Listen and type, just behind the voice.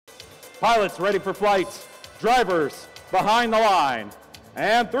Pilots ready for flight. Drivers behind the line.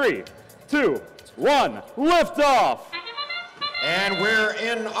 And 3, 2, 1, lift off. And we're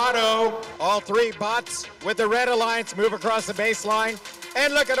in auto. All three bots with the Red Alliance move across the baseline.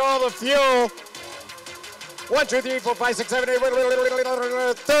 And look at all the fuel. 1, 2, 3, 4, 5, 6, 7, 8,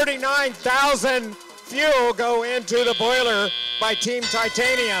 39,000 fuel go into the boiler by Team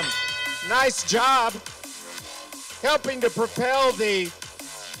Titanium. Nice job helping to propel the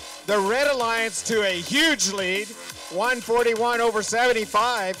Red Alliance to a huge lead, 141 over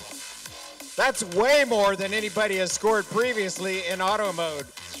 75. That's way more than anybody has scored previously in auto mode.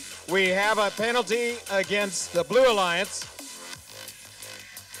 We have a penalty against the Blue Alliance.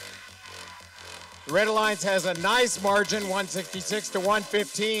 The Red Alliance has a nice margin, 166 to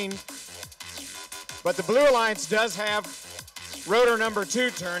 115. But the Blue Alliance does have rotor number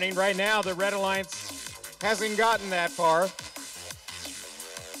 2 turning. Right now, the Red Alliance hasn't gotten that far.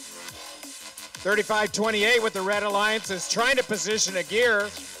 35-28 with the Red Alliance is trying to position a gear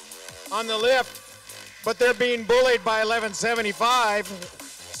on the lift, but they're being bullied by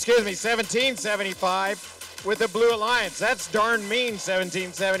 1775 with the Blue Alliance. That's darn mean,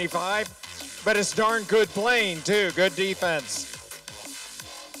 1775, but it's darn good playing too, good defense.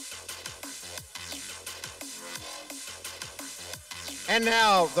 And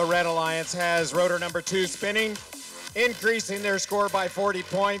now the Red Alliance has rotor number 2 spinning, increasing their score by 40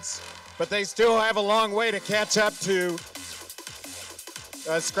 points, but they still have a long way to catch up to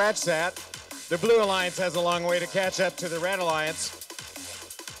scratch that. The Blue Alliance has a long way to catch up to the Red Alliance.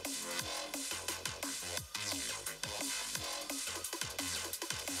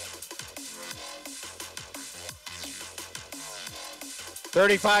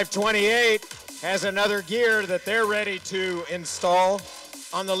 (35-28) has another gear that they're ready to install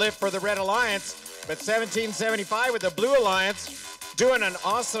on the lift for the Red Alliance, but 1775 with the Blue Alliance doing an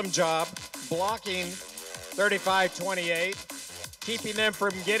awesome job blocking 35-28, keeping them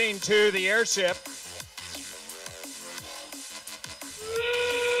from getting to the airship.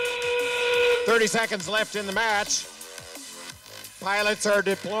 30 seconds left in the match. Pilots are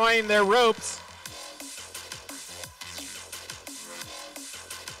deploying their ropes.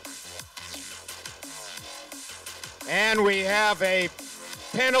 And we have a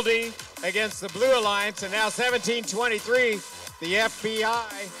penalty against the Blue Alliance, and now 17-23, the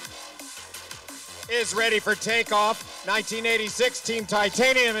FBI is ready for takeoff. 1986 Team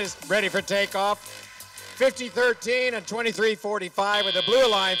Titanium is ready for takeoff. 50-13 and 23-45 with the Blue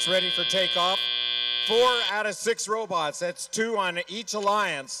Alliance ready for takeoff. 4 out of 6 robots, that's 2 on each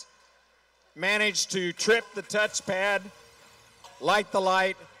alliance, managed to trip the touchpad, light the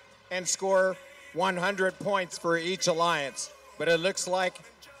light, and score 100 points for each alliance. But it looks like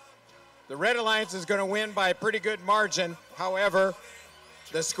the Red Alliance is going to win by a pretty good margin. However,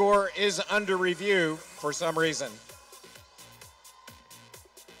 the score is under review for some reason.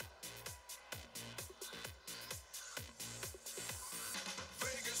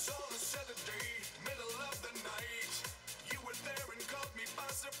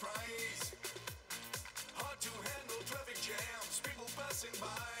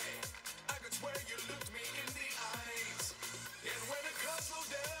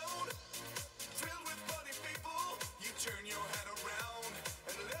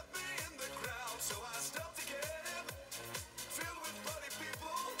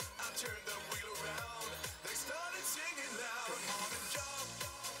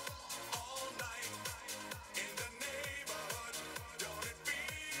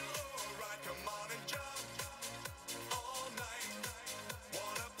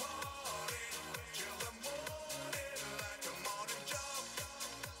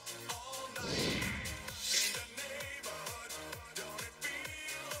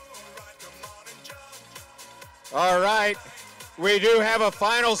 All right, we do have a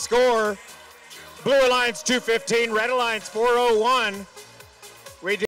final score. Blue Alliance 215, Red Alliance 401.